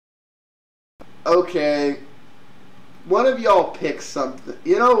Okay, one of y'all pick something.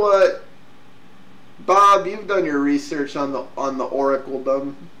 You know what, Bob? You've done your research on the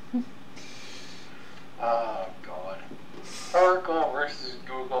Oracledom. Oh God. Oracle versus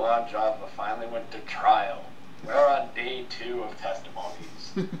Google on Java finally went to trial. We're on day 2 of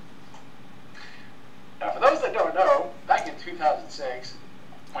testimonies. Now, for those that don't know, back in 2006,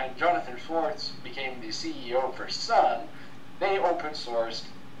 when Jonathan Schwartz became the CEO for Sun, they open sourced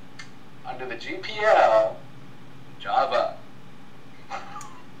under the GPL Java.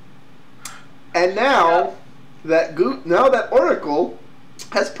 And now that Oracle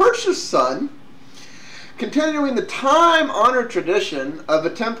has purchased Sun, continuing the time-honored tradition of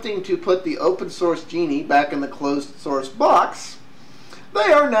attempting to put the open source genie back in the closed source box,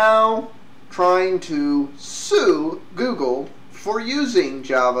 they are now trying to sue Google for using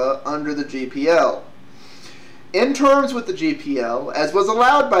Java under the GPL. In terms with the GPL, as was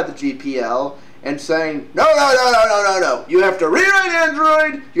allowed by the GPL, and saying, no, you have to rewrite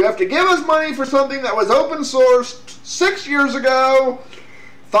Android, you have to give us money for something that was open sourced 6 years ago,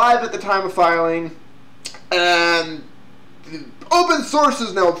 5 at the time of filing, and open source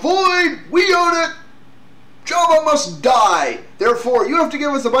is now void, we own it, Java must die. Therefore, you have to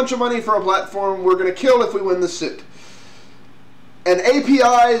give us a bunch of money for a platform we're going to kill if we win the suit. And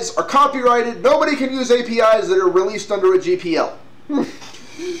APIs are copyrighted. Nobody can use APIs that are released under a GPL.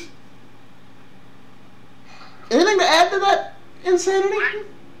 Anything to add to that insanity?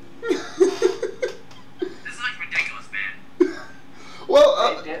 This is like ridiculous, man.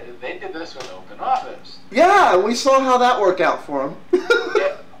 Well, they did this with OpenOffice. Yeah, we saw how that worked out for them.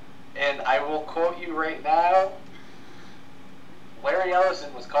 Yeah. And I will quote you right now. Larry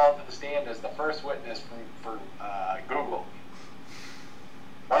Ellison was called to the stand as the first witness for Google.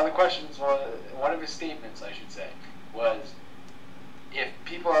 One of his statements, I should say, was, if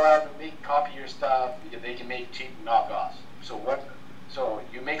people are allowed to copy your stuff, they can make cheap knockoffs. So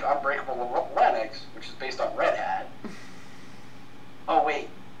you make Unbreakable Linux, which is based on Red Hat. Oh wait,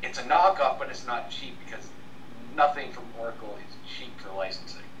 it's a knockoff, but it's not cheap because nothing from Oracle is cheap for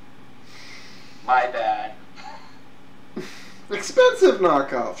licensing. My bad. Expensive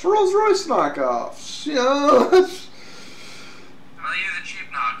knockoffs, Rolls-Royce knockoffs, you know. Well, use a cheap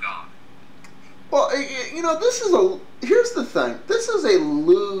knockoff. Well, you know, here's the thing. This is a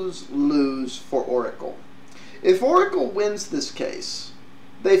lose-lose for Oracle. If Oracle wins this case,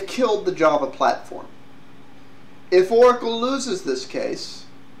 they've killed the Java platform. If Oracle loses this case,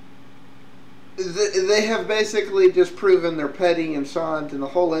 they have basically just proven they're petty and shant, and the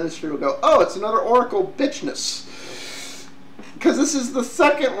whole industry will go, oh, it's another Oracle bitchness. Because this is the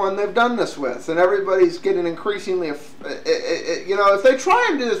second one they've done this with, and everybody's getting increasingly, you know, if they try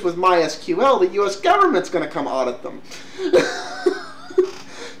and do this with MySQL, the U.S. government's going to come audit them.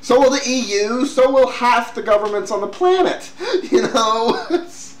 So will the EU, so will half the governments on the planet, you know. I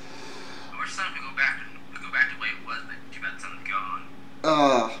wish something could go back to the way it was, but too bad something's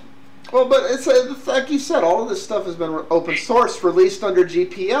gone. Well, but it's like you said, all of this stuff has been open source, released under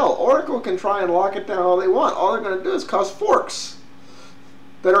GPL. Oracle can try and lock it down all they want. All they're going to do is cause forks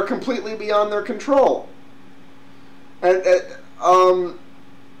that are completely beyond their control. And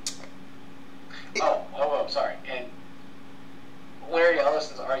sorry. And Larry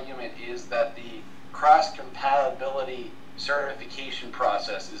Ellison's argument is that the cross-compatibility certification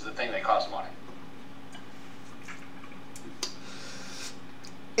process is the thing that costs money.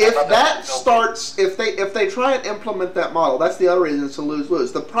 If that starts, if they try and implement that model, that's the other reason it's a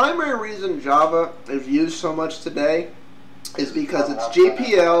lose-lose. The primary reason Java is used so much today is because it's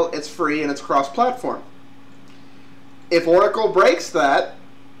GPL, it's free, and it's cross-platform. If Oracle breaks that,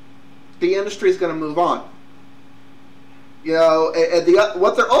 the industry is going to move on. You know,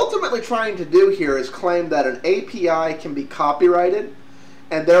 what they're ultimately trying to do here is claim that an API can be copyrighted,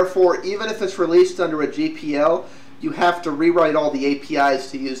 and therefore, even if it's released under a GPL, you have to rewrite all the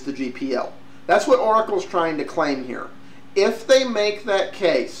APIs to use the GPL. That's what Oracle's trying to claim here. If they make that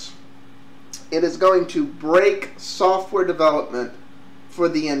case, it is going to break software development for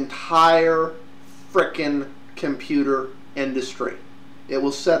the entire frickin' computer industry. It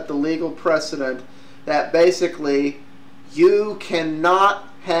will set the legal precedent that basically you cannot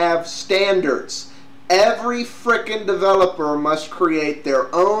have standards. Every frickin' developer must create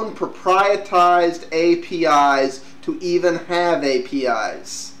their own proprietized APIs to even have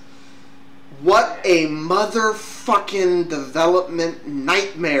APIs. What a motherfucking development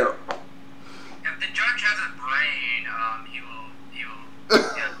nightmare. If the judge has a brain, he will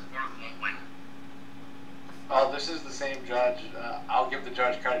won't win. Oh, this is the same judge. I'll give the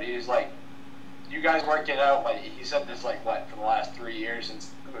judge credit. He's like, you guys work it out. Like, he said this, like, what, for the last 3 years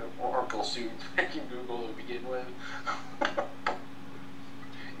since Oracle sued freaking Google to begin with.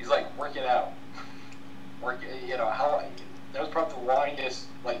 He's like, work it out. How that was probably the longest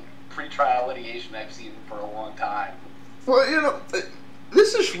like pre-trial litigation I've seen for a long time. Well,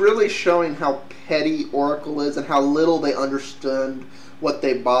 this is really showing how petty Oracle is and how little they understood what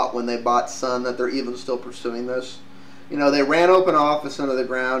they bought when they bought Sun, that they're even still pursuing this. They ran open office into the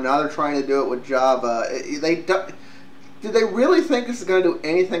ground. Now they're trying to do it with Java. Do they really think this is going to do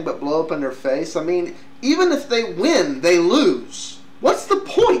anything but blow up in their face? I mean, even if they win, they lose. What's the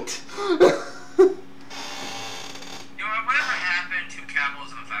point? Whatever happened to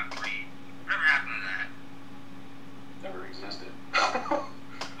capitalism without greed? Whatever happened to that? Never existed.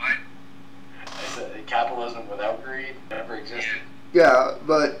 What? I said capitalism without greed never existed. Yeah,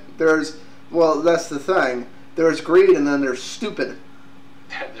 but that's the thing. There's greed and then there's stupid.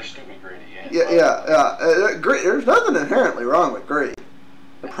 They're stupid greedy. Yeah. There's nothing inherently wrong with greed.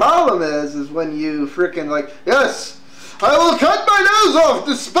 The problem is when you freaking like, yes, I will cut my nose off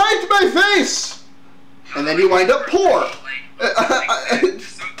despite my face, and then you wind up poor. They're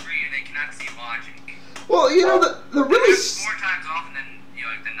so greedy they cannot see logic. Well, the really more times often than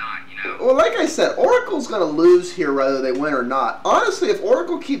not. Well, like I said, Oracle's going to lose here whether they win or not. Honestly, if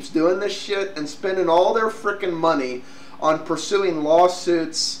Oracle keeps doing this shit and spending all their frickin' money on pursuing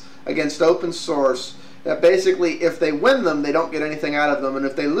lawsuits against open source, that basically if they win them, they don't get anything out of them, and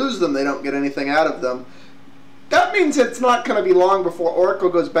if they lose them, they don't get anything out of them, that means it's not going to be long before Oracle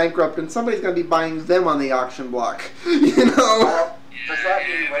goes bankrupt and somebody's going to be buying them on the auction block. Does that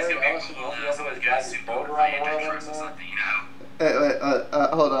mean Larry Ellison won't be able to drive his boat around the world anymore?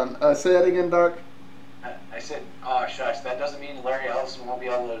 Hold on. Say that again, Doc. I said, oh shucks, that doesn't mean Larry Ellison won't be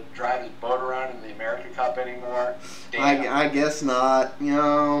able to drive his boat around in the America Cup anymore. I guess not.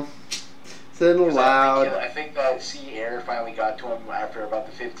 It's a little loud. I think that sea air finally got to him after about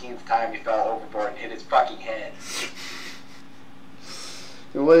the 15th time he fell overboard and hit his fucking head.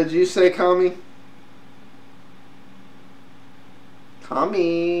 And what did you say, Kami?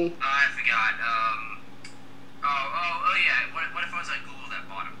 Kami. I forgot. Oh yeah. What if it was like Google that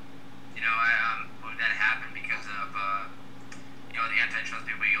bought him? Would that happen because of the antitrust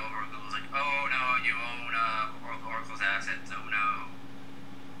people you over? Google's like, oh no, you own Oracle's assets. Oh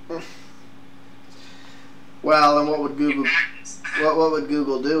no. Well, and what would Google? What would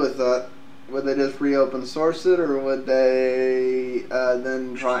Google do with that? Would they just reopen source it, or would they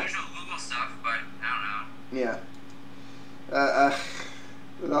then try? Usual Google stuff, but I don't know. Yeah.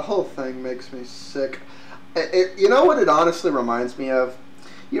 The whole thing makes me sick. You know what it honestly reminds me of?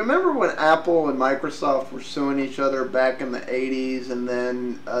 You remember when Apple and Microsoft were suing each other back in the 80s, and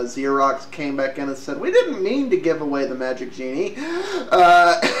then Xerox came back in and said, we didn't mean to give away the Magic Genie.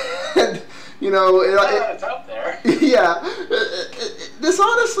 And, it's out there. Yeah. This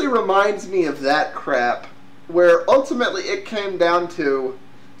honestly reminds me of that crap, where ultimately it came down to,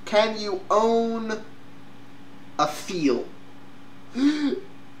 can you own a feel? And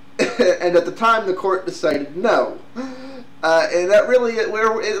at the time, the court decided no. And that really, it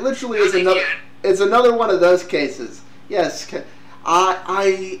literally is another one of those cases. Yes,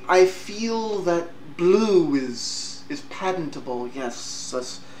 I feel that blue is patentable.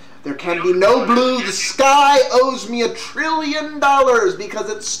 Yes, there can be no blue. The sky owes me $1 trillion because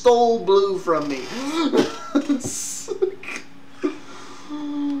it stole blue from me. I just think we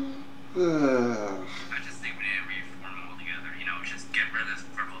need to reform them altogether. Just get rid of this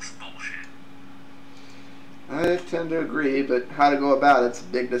frivolous bullshit. I tend to agree, but how to go about it's a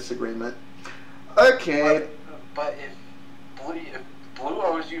big disagreement. Okay. But if blue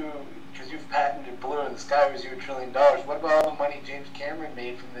owes you, because you've patented blue and the sky owes you $1 trillion, what about all the money James Cameron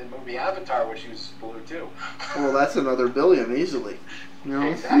made from the movie Avatar, which uses blue too? Well, that's another billion easily.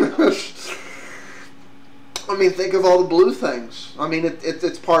 Exactly. I mean, think of all the blue things. I mean,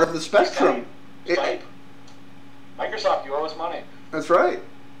 it's part of the spectrum. Skype. Microsoft, you owe us money. That's right.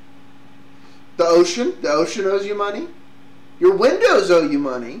 The ocean owes you money. Your windows owe you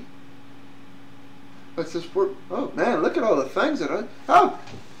money. Oh man, look at all the things that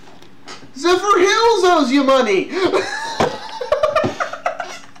Zephyr Hills owes you money.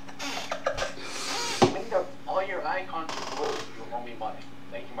 All your icons are blue. You owe me money.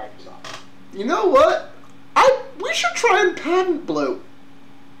 Thank you, Microsoft. You know what? We should try and patent blue.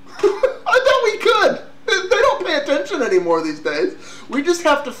 I bet we could. They don't pay attention anymore these days. We just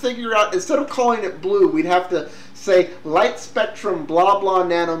have to figure out, instead of calling it blue, we'd have to say light spectrum blah blah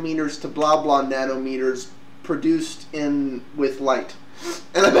nanometers to blah blah nanometers produced with light.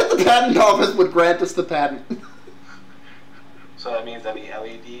 And I bet the patent office would grant us the patent. So that means any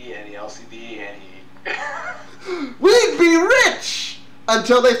LED, any LCD, any... We'd be rich!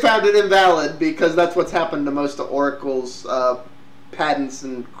 Until they found it invalid, because that's what's happened to most of Oracle's patents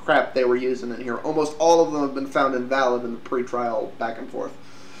and crap they were using in here. Almost all of them have been found invalid in the pre-trial back and forth.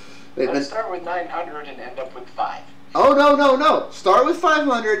 Let's start with 900 and end up with 5. Oh, no. Start with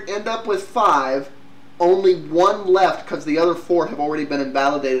 500, end up with 5. Only 1 left because the other 4 have already been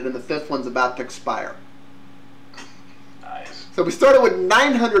invalidated and the 5th one's about to expire. Nice. So we started with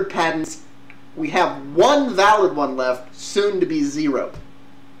 900 patents. We have 1 valid one left, soon to be 0.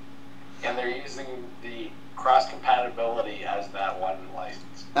 And they're using the cross-compatibility as that one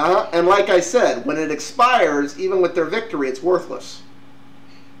license. And like I said, when it expires, even with their victory, it's worthless.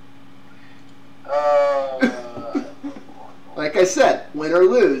 Like I said, win or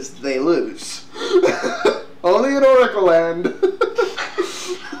lose, they lose. Only in Oracle land.